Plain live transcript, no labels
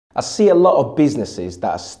I see a lot of businesses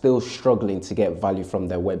that are still struggling to get value from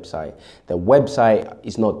their website. Their website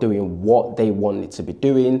is not doing what they want it to be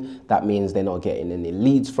doing. That means they're not getting any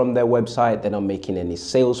leads from their website. They're not making any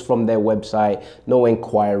sales from their website, no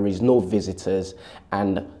inquiries, no visitors.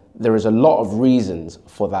 And there is a lot of reasons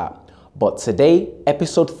for that. But today,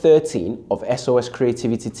 episode 13 of SOS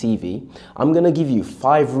Creativity TV, I'm going to give you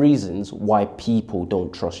 5 reasons why people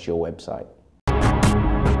don't trust your website.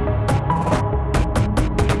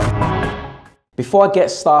 Before I get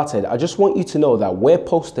started, I just want you to know that we're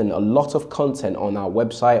posting a lot of content on our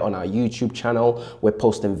website, on our YouTube channel. We're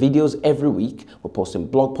posting videos every week. We're posting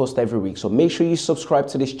blog posts every week. So make sure you subscribe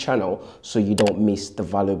to this channel so you don't miss the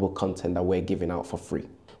valuable content that we're giving out for free.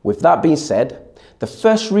 With that being said, the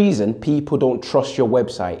first reason people don't trust your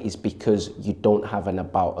website is because you don't have an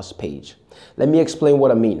About Us page. Let me explain what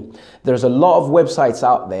I mean. There's a lot of websites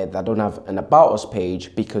out there that don't have an About Us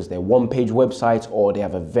page because they're one-page websites or they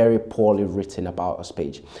have a very poorly written About Us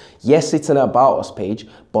page. Yes, it's an About Us page,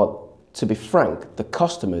 but to be frank, the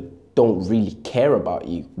customer don't really care about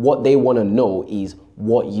you. What they want to know is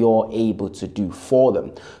what you're able to do for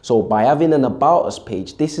them. So by having an About Us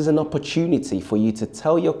page, this is an opportunity for you to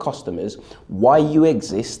tell your customers why you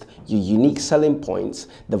exist, your unique selling points,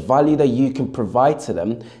 the value that you can provide to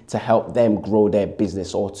them to help them grow their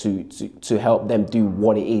business or to help them do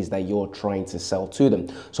what it is that you're trying to sell to them.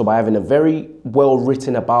 So by having a very well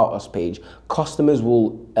written About Us page, customers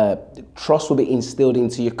will, trust will be instilled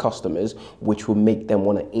into your customers, which will make them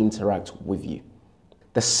want to interact with you.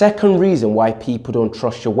 The second reason why people don't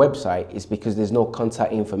trust your website is because there's no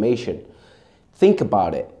contact information. Think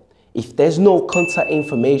about it. If there's no contact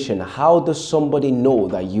information, how does somebody know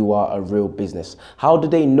that you are a real business? How do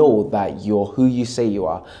they know that you're who you say you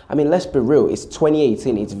are? I mean, let's be real, it's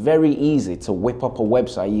 2018. It's very easy to whip up a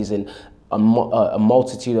website using a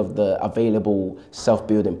multitude of the available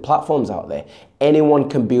self-building platforms out there. Anyone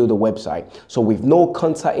can build a website. So with no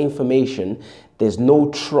contact information, there's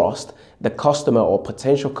no trust. The customer or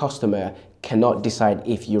potential customer cannot decide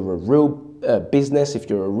if you're a real business, if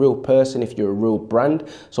you're a real person, if you're a real brand.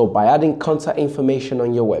 So by adding contact information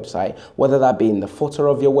on your website, whether that be in the footer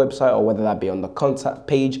of your website or whether that be on the contact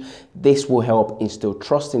page, this will help instill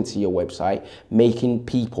trust into your website, making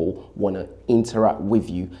people want to interact with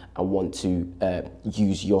you and want to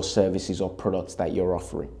use your services or products that you're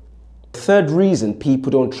offering. The third reason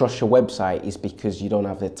people don't trust your website is because you don't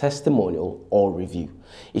have a testimonial or review.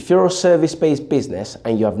 If you're a service-based business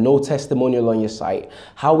and you have no testimonial on your site,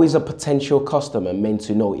 how is a potential customer meant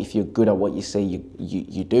to know if you're good at what you say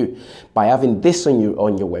you do? By having this on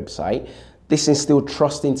your website, this instills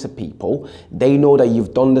trust into people. They know that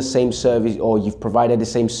you've done the same service or you've provided the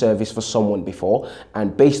same service for someone before,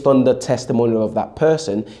 and based on the testimonial of that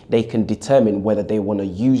person, they can determine whether they want to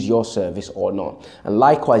use your service or not. And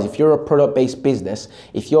likewise, if you're a product-based business,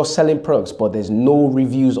 if you're selling products but there's no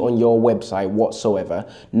reviews on your website whatsoever,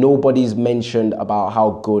 nobody's mentioned about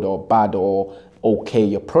how good or bad or okay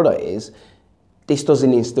your product is, this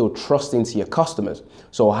doesn't instill trust into your customers.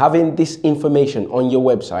 So having this information on your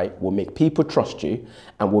website will make people trust you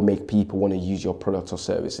and will make people want to use your products or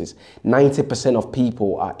services. 90% of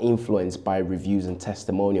people are influenced by reviews and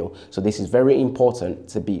testimonial. So this is very important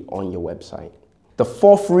to be on your website. The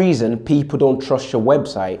fourth reason people don't trust your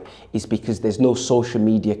website is because there's no social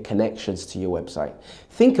media connections to your website.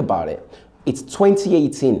 Think about it. It's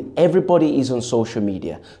 2018. Everybody is on social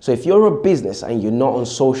media. So if you're a business and you're not on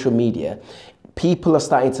social media, people are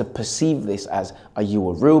starting to perceive this as, are you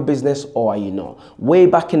a real business or are you not? Way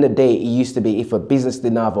back in the day, it used to be if a business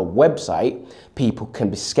didn't have a website, people can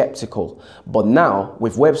be skeptical. But now,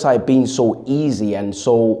 with website being so easy and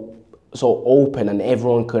so open and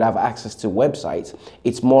everyone could have access to websites,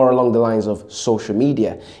 it's more along the lines of social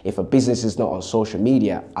media. If a business is not on social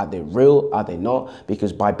media, are they real? Are they not?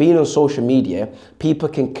 Because by being on social media, people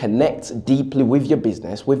can connect deeply with your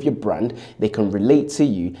business, with your brand. They can relate to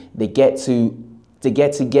you. They get to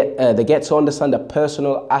understand the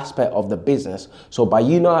personal aspect of the business. So by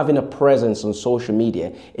you not having a presence on social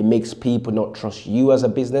media, it makes people not trust you as a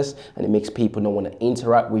business and it makes people not want to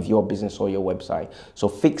interact with your business or your website. So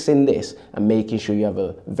fixing this and making sure you have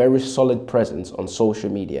a very solid presence on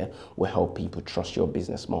social media will help people trust your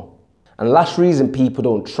business more. And the last reason people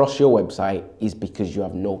don't trust your website is because you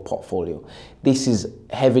have no portfolio. This is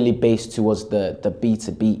heavily based towards the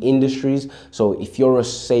B2B industries. So if you're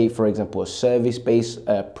say, for example, a service-based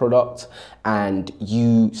product and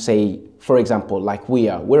you say, for example, like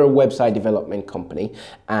we're a website development company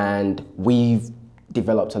and we've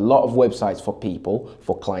developed a lot of websites for people,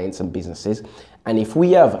 for clients and businesses. And if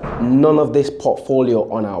we have none of this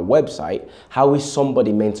portfolio on our website, how is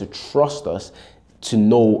somebody meant to trust us to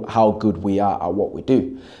know how good we are at what we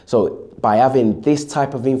do. So by having this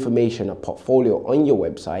type of information, a portfolio on your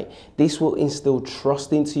website, this will instill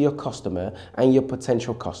trust into your customer and your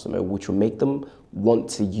potential customer, which will make them want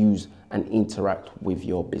to use and interact with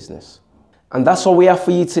your business. And that's all we have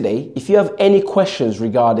for you today. If you have any questions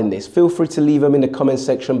regarding this, feel free to leave them in the comment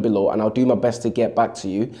section below and I'll do my best to get back to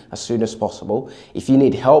you as soon as possible. If you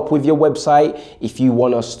need help with your website, if you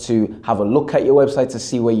want us to have a look at your website to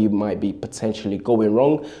see where you might be potentially going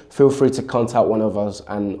wrong, feel free to contact one of us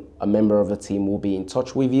and a member of the team will be in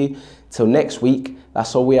touch with you. Till next week,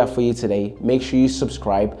 that's all we have for you today. Make sure you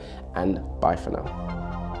subscribe and bye for now.